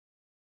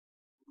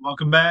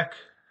Welcome back.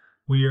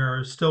 We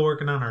are still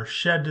working on our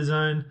shed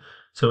design.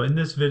 So in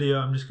this video,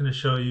 I'm just going to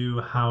show you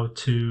how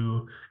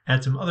to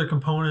add some other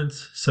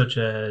components, such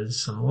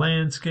as some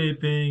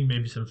landscaping,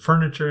 maybe some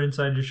furniture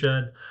inside your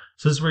shed.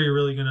 So this is where you're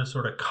really going to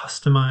sort of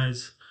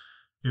customize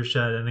your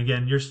shed. And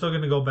again, you're still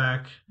going to go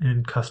back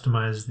and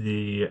customize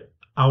the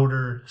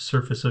outer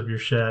surface of your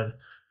shed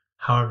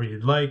however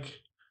you'd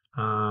like.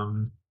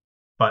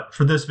 But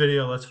for this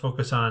video, let's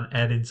focus on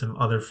adding some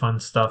other fun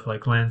stuff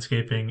like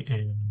landscaping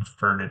and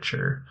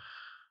furniture.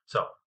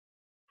 So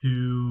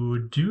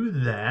to do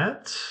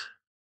that,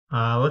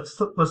 let's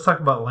talk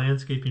about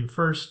landscaping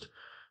first.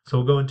 So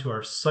we'll go into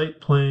our site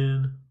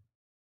plan,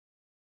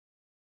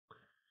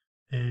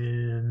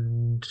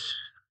 and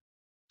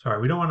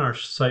sorry, we don't want our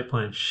site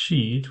plan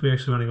sheet. We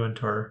actually want to go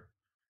into our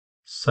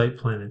site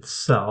plan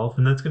itself,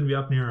 and that's going to be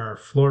up near our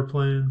floor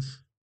plans.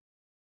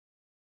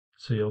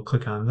 So you'll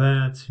click on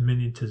that. You may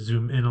need to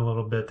zoom in a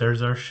little bit.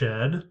 There's our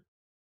shed, and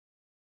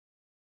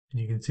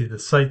you can see the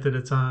site that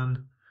it's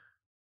on.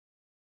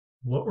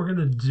 What we're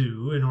going to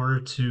do in order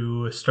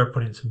to start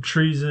putting some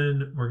trees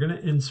in, we're going to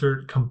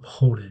insert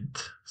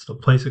component. So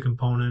place a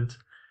component,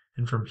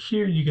 and from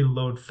here you can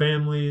load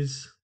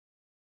families.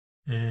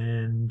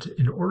 And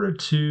in order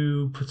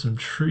to put some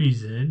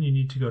trees in, you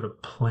need to go to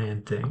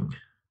planting.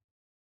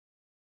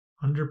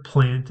 Under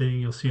planting,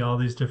 you'll see all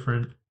these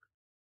different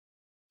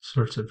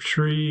sorts of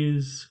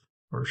trees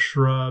or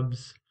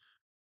shrubs.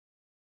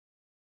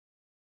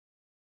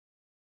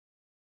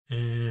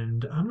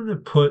 And I'm going to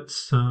put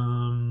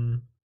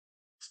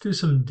let's do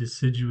some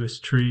deciduous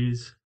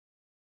trees.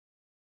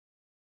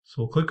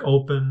 So we'll click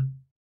open.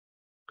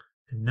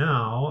 And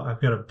now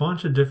I've got a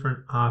bunch of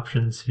different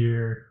options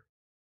here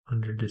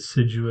under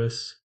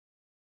deciduous,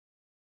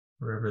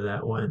 wherever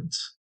that went.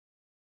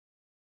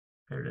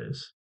 There it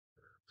is.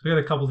 So we got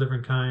a couple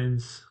different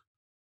kinds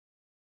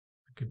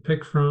I can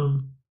pick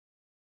from.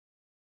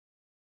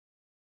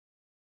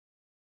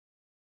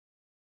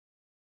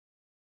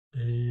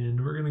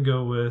 And we're going to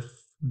go with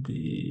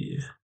the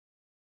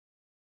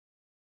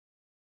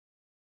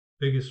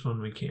biggest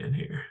one we can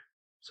here.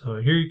 So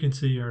here you can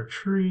see our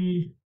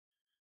tree.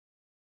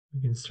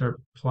 We can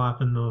start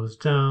plopping those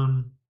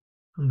down.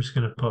 I'm just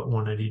going to put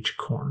one at each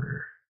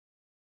corner.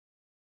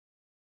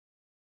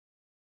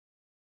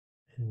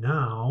 And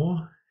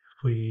now,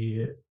 if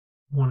we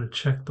want to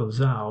check those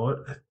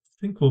out, I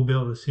think we'll be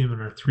able to see them in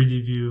our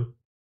 3D view.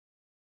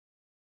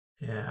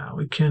 Yeah,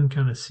 we can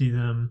kind of see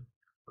them.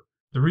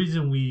 The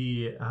reason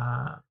we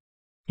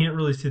can't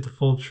really see the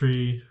full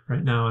tree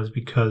right now is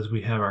because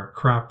we have our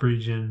crop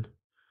region.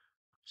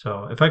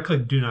 So if I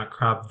click do not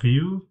crop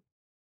view,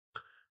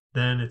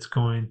 then it's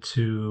going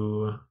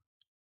to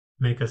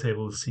make us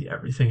able to see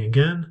everything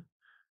again,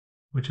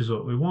 which is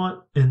what we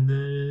want. And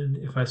then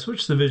if I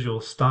switch the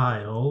visual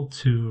style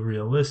to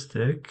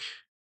realistic,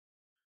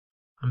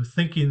 I'm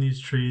thinking these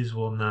trees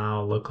will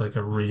now look like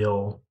a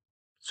real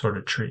sort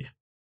of tree.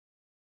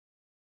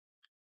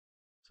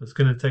 So it's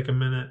going to take a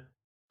minute,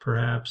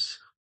 perhaps.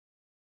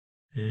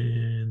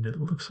 And it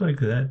looks like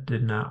that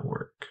did not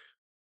work.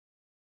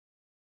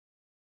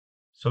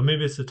 So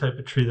maybe it's the type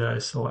of tree that I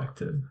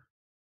selected.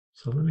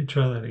 So let me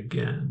try that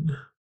again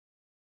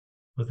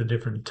with a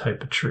different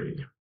type of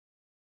tree.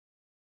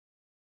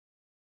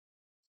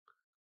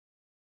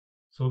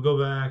 So we'll go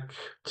back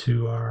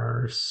to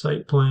our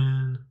site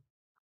plan.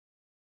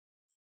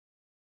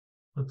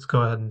 Let's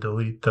go ahead and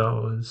delete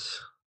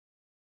those.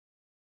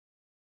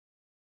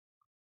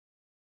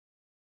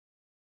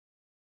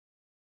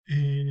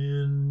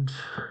 And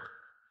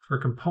for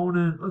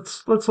component,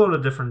 let's load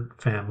a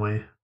different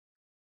family.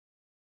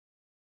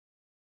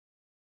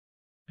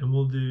 And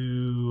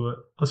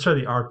let's try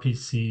the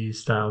RPC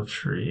style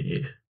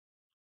tree.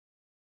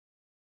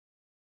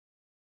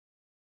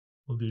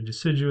 We'll do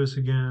deciduous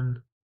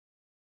again.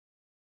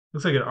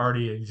 Looks like it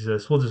already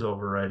exists. We'll just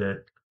overwrite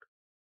it.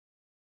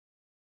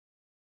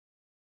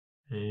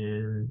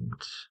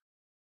 And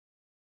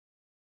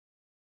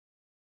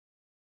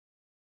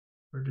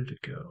where did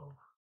it go?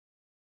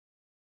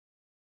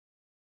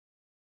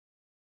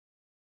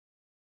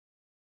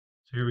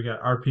 So here we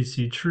got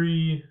RPC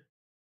tree.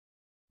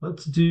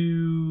 Let's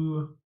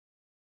do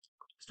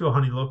a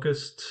honey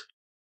locust.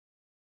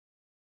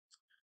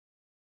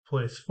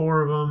 Place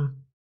 4 of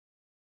them.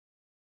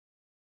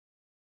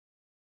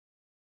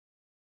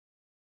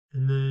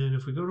 And then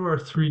if we go to our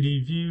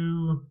 3D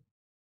view,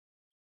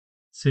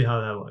 see how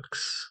that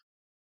looks.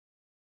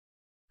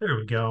 There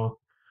we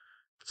go.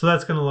 So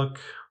that's going to look,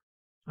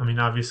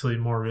 obviously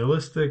more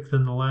realistic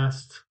than the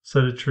last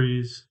set of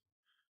trees.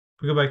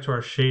 If we go back to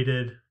our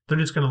shaded, they're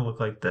just going to look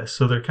like this.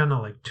 So they're kind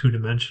of like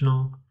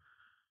two-dimensional.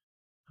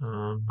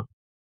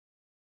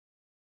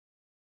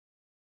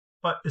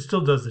 But it still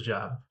does the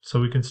job.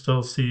 So we can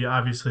still see,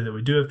 obviously, that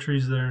we do have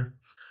trees there.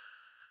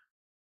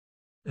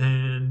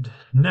 And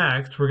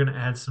next, we're going to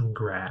add some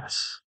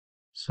grass.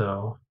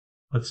 So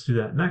let's do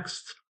that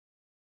next.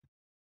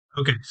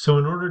 Okay, so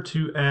in order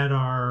to add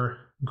our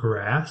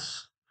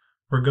grass,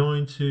 we're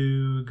going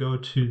to go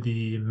to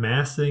the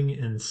Massing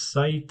and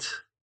Site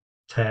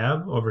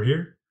tab over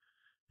here.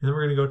 And then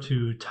we're going to go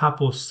to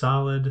topo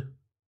solid,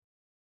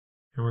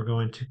 and we're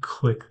going to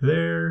click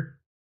there.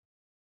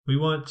 We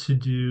want to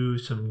do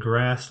some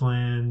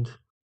grassland.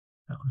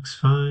 That looks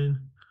fine.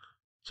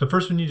 So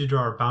first we need to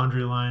draw our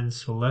boundary lines.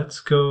 So let's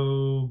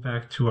go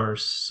back to our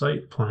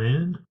site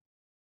plan.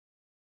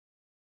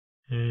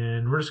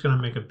 And we're just going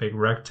to make a big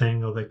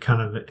rectangle that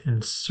kind of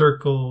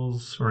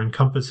encircles or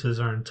encompasses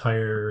our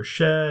entire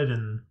shed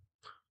and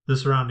the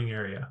surrounding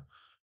area.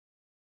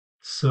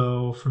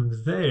 So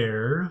from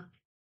there,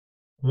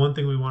 one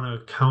thing we want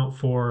to account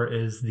for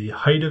is the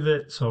height of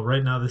it. So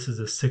right now this is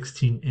a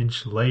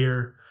 16-inch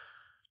layer.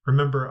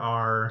 Remember,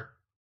 our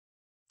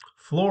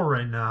floor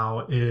right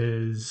now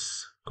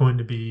is going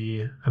to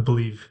be, I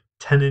believe,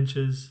 10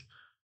 inches.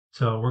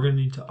 So we're going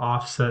to need to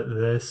offset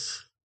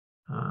this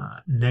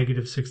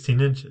negative 16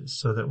 inches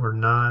so that we're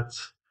not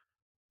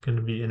going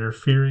to be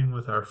interfering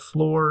with our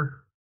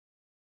floor.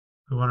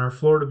 We want our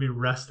floor to be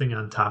resting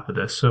on top of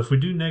this. So if we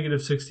do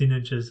negative 16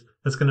 inches,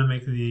 that's going to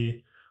make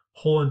the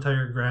whole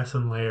entire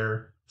grassland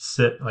layer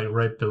sit like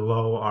right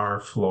below our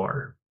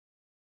floor.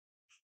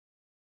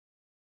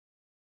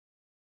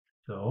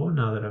 So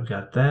now that I've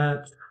got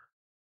that,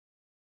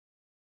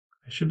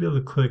 I should be able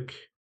to click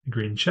the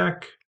green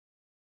check,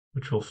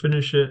 which will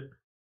finish it.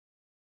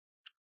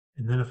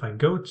 And then if I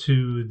go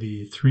to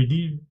the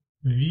 3D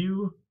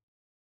view,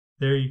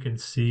 there you can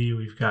see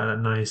we've got a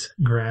nice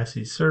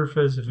grassy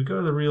surface. If we go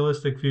to the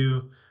realistic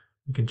view,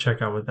 we can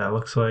check out what that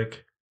looks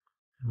like.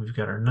 And we've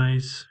got our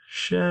nice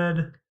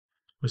shed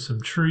with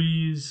some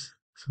trees,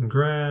 some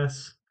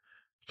grass.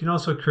 You can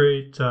also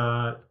create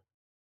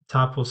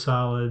topo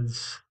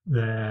solids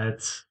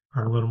that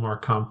are a little more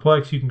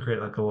complex. You can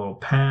create like a little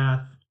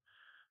path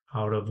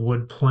out of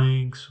wood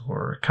planks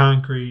or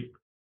concrete.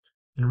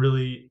 And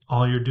really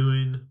all you're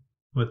doing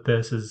with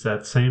this is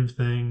that same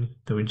thing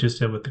that we just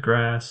did with the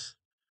grass.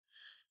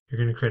 You're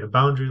going to create a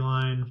boundary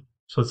line.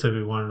 So let's say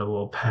we wanted a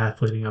little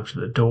path leading up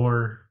to the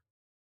door.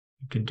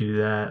 You could do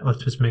that.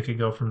 Let's just make it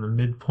go from the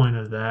midpoint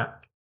of that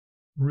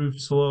roof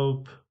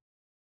slope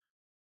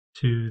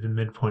to the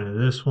midpoint of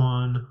this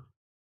one.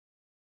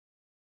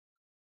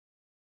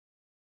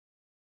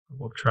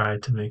 We'll try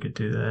to make it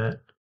do that.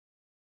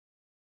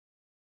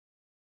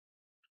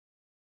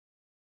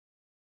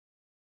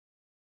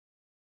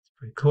 It's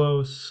pretty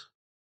close.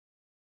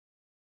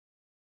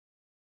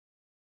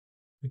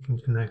 We can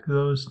connect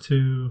those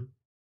two.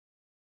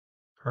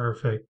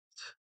 Perfect.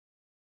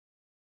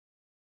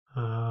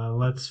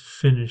 Let's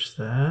finish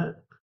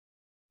that.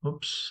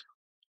 Oops.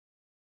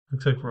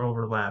 Looks like we're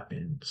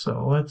overlapping.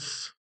 So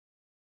let's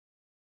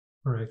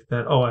correct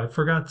that. Oh, I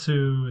forgot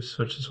to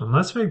switch this one.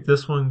 Let's make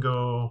this one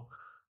go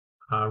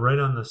right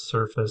on the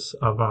surface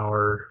of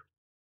our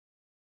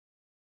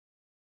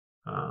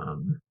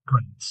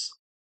grass.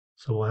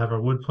 So we'll have our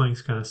wood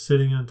planks kind of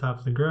sitting on top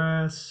of the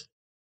grass.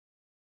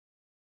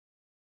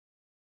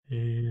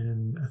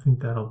 And I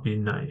think that'll be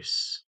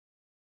nice.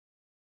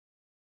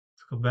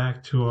 Let's go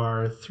back to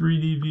our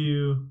 3D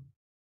view.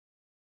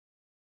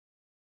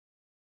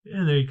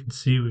 And there you can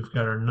see we've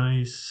got our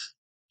nice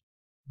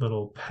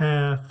little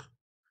path.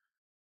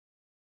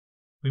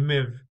 We may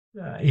have,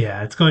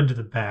 yeah, it's going to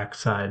the back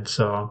side,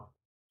 so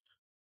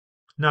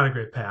not a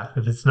great path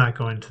if it's not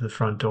going to the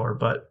front door,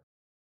 but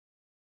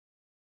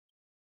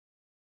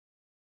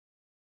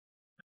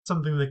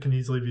something that can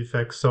easily be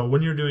fixed. So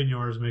when you're doing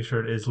yours, make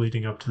sure it is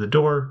leading up to the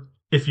door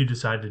if you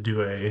decide to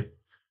do a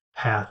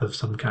path of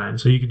some kind.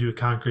 So you can do a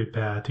concrete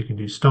path, you can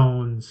do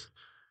stones,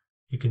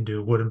 you can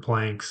do wooden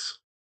planks,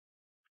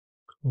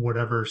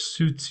 whatever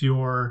suits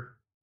your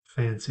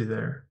fancy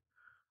there.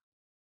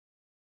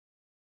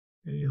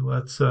 Okay,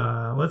 let's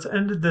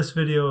end this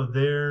video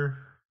there.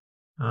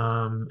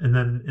 And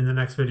then in the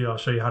next video, I'll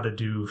show you how to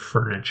do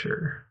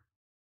furniture.